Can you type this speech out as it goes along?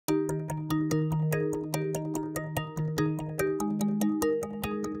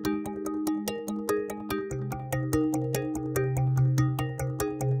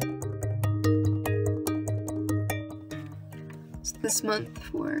This month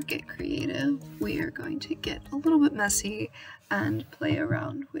for Get Creative, we are going to get a little bit messy and play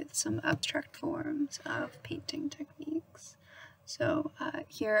around with some abstract forms of painting techniques. So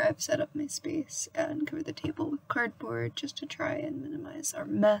here I've set up my space and covered the table with cardboard just to try and minimize our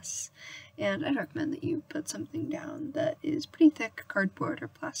mess. And I'd recommend that you put something down that is pretty thick. Cardboard or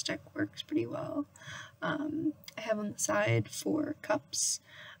plastic works pretty well. I have on the side 4 cups,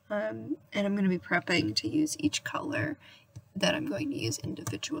 and I'm going to be prepping to use each color that I'm going to use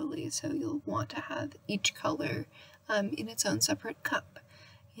individually, so you'll want to have each color in its own separate cup.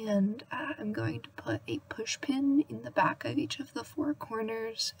 And I'm going to put a push pin in the back of each of the 4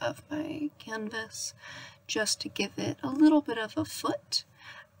 corners of my canvas just to give it a little bit of a foot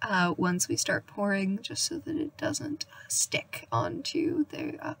once we start pouring, just so that it doesn't stick onto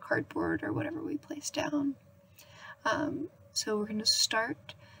the cardboard or whatever we place down. So we're going to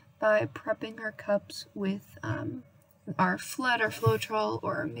start by prepping our cups with our flood or Floetrol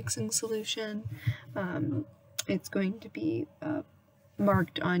or our mixing solution. It's going to be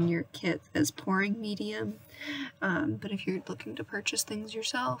marked on your kit as pouring medium, but if you're looking to purchase things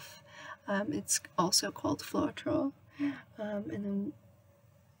yourself, it's also called Floetrol. And then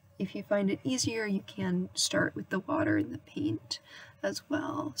if you find it easier, you can start with the water and the paint as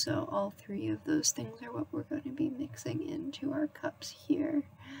well. So all 3 of those things are what we're going to be mixing into our cups here.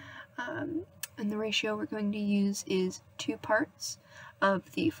 And the ratio we're going to use is 2 parts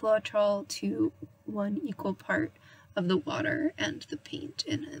of the Floetrol to 1 equal part of the water and the paint.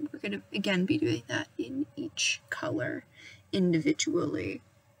 And we're going to, again, be doing that in each color individually.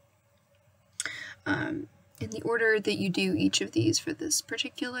 In the order that you do each of these for this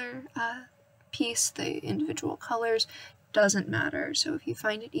particular piece, the individual colors doesn't matter. So if you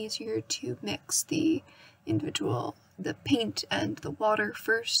find it easier to mix the paint and the water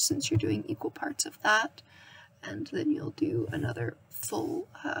first, since you're doing equal parts of that, and then you'll do another full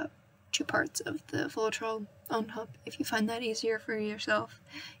 2 parts of the Floetrol on top. If you find that easier for yourself,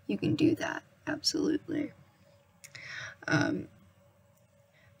 you can do that, absolutely.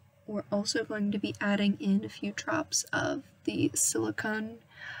 We're also going to be adding in a few drops of the silicone.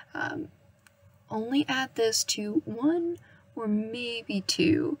 Only add this to 1 or maybe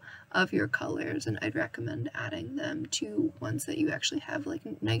 2 of your colors, and I'd recommend adding them to ones that you actually have like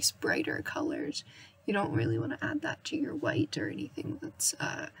nice brighter colors. You don't really want to add that to your white or anything that's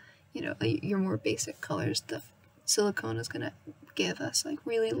your more basic colors. The silicone is going to give us like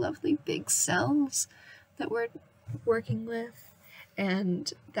really lovely big cells that we're working with,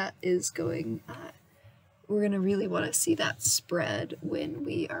 and that is going we're going to really want to see that spread when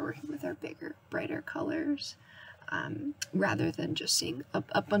we are working with our bigger, brighter colors, rather than just seeing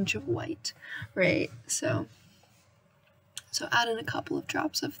a bunch of white, right? So add in a couple of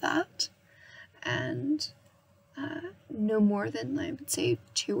drops of that, and no more than, I would say,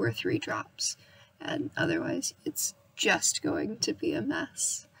 2 or 3 drops, and otherwise it's just going to be a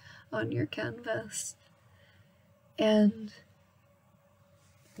mess on your canvas. And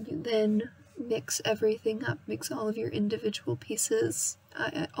you then mix everything up, mix all of your individual pieces,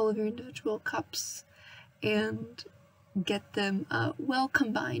 all of your individual cups, and get them well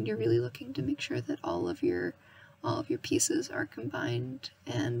combined. You're really looking to make sure that all of your pieces are combined,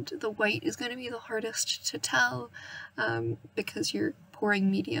 and the white is going to be the hardest to tell because your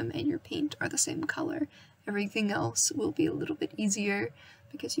pouring medium and your paint are the same color. Everything else will be a little bit easier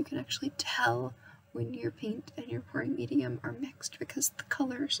because you can actually tell when your paint and your pouring medium are mixed because the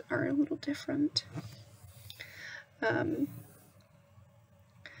colors are a little different.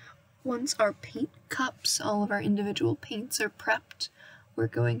 Once our paint cups, all of our individual paints are prepped, we're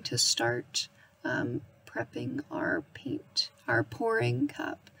going to start prepping our pouring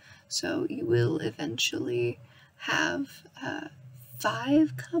cup. So you will eventually have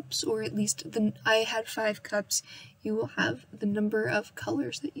 5 cups, or at least I had 5 cups. You will have the number of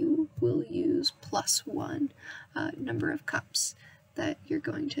colors that you will use plus 1 number of cups that you're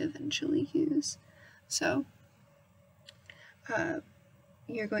going to eventually use. So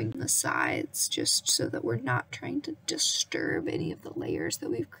you're going on the sides just so that we're not trying to disturb any of the layers that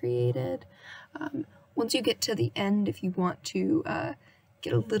we've created. Once you get to the end, if you want to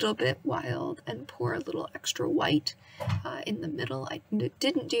get a little bit wild and pour a little extra white in the middle, I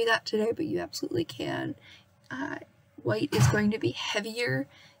didn't do that today, but you absolutely can. White is going to be heavier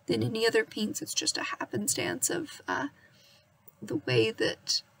than any other paints. It's just a happenstance of the way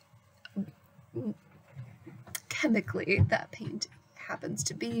that chemically that paint happens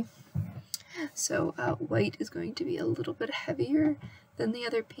to be. So white is going to be a little bit heavier than the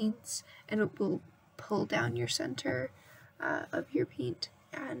other paints, and it will pull down your center of your paint,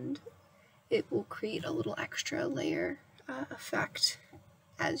 and it will create a little extra layer effect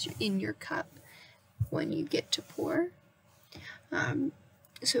as you're in your cup when you get to pour.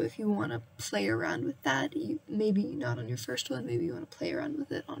 So if you want to play around with that, maybe not on your first one, maybe you want to play around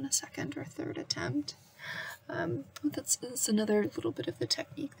with it on a second or third attempt. That's another little bit of the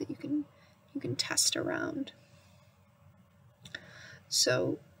technique that you can test around.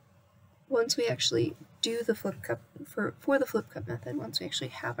 So once we actually do the flip cup, for the flip cup method, once we actually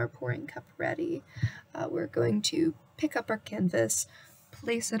have our pouring cup ready, we're going to pick up our canvas,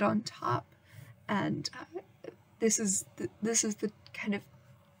 place it on top, and this is the kind of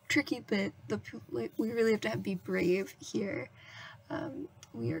tricky bit. We really have to be brave here.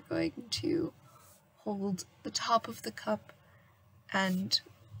 We are going to hold the top of the cup and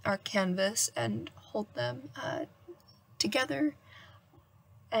our canvas and hold them together,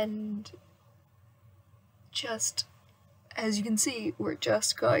 and just, as you can see, we're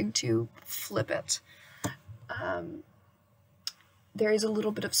just going to flip it. There is a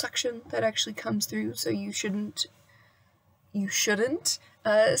little bit of suction that actually comes through, so you shouldn't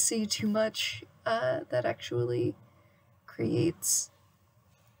see too much that actually creates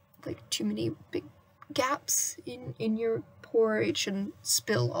like too many big gaps in your pour. It shouldn't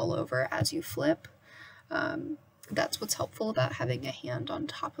spill all over as you flip. That's what's helpful about having a hand on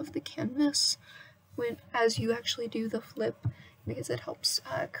top of the canvas as you actually do the flip, because it helps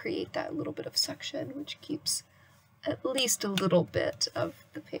create that little bit of suction, which keeps at least a little bit of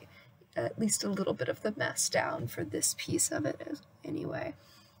the mess down for this piece of it anyway.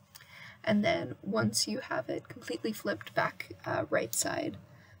 And then once you have it completely flipped back right side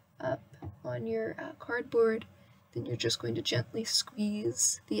up on your cardboard, then you're just going to gently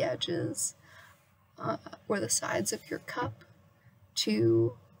squeeze the edges or the sides of your cup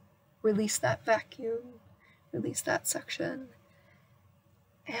to release that vacuum, release that suction,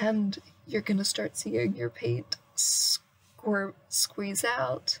 and you're going to start seeing your paint squeeze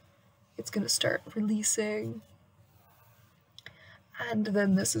out. It's going to start releasing, and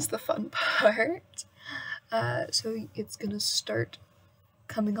then this is the fun part. So it's going to start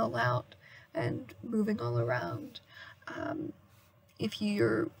coming all out and moving all around. If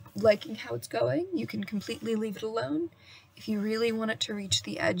you're liking how it's going, you can completely leave it alone. If you really want it to reach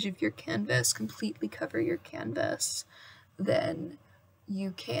the edge of your canvas, completely cover your canvas, then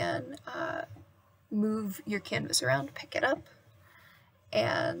you can move your canvas around, pick it up,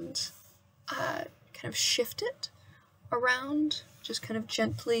 and kind of shift it around, just kind of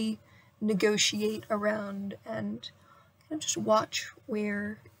gently negotiate around and kind of just watch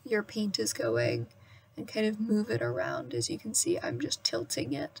where your paint is going and kind of move it around. As you can see, I'm just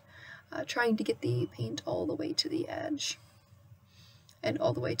tilting it, trying to get the paint all the way to the edge and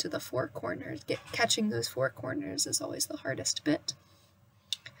all the way to the four corners. Catching those four corners is always the hardest bit.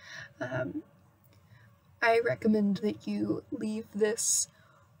 I recommend that you leave this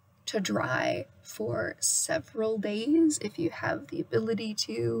to dry for several days if you have the ability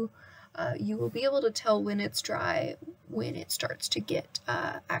to. You will be able to tell when it's dry when it starts to get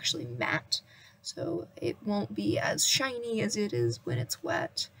actually matte, so it won't be as shiny as it is when it's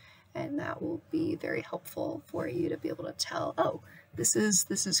wet, and that will be very helpful for you to be able to tell, oh, this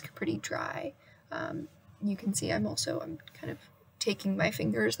is pretty dry. You can see I'm kind of taking my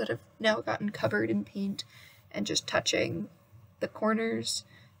fingers that have now gotten covered in paint and just touching the corners,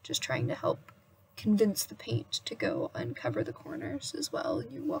 just trying to help convince the paint to go uncover the corners as well.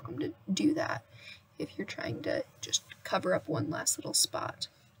 And you're welcome to do that if you're trying to just cover up one last little spot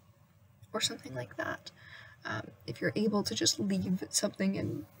or something like that. If you're able to just leave something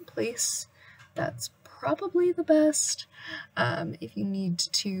in place, that's probably the best. If you need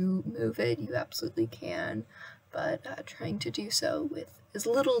to move it, you absolutely can, but trying to do so with as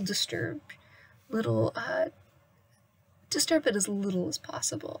little disturb it as little as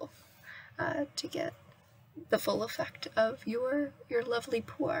possible to get the full effect of your lovely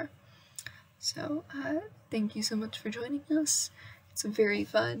pour. So thank you so much for joining us. It's a very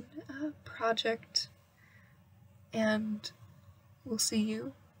fun project, and we'll see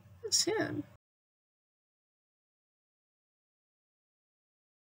you soon.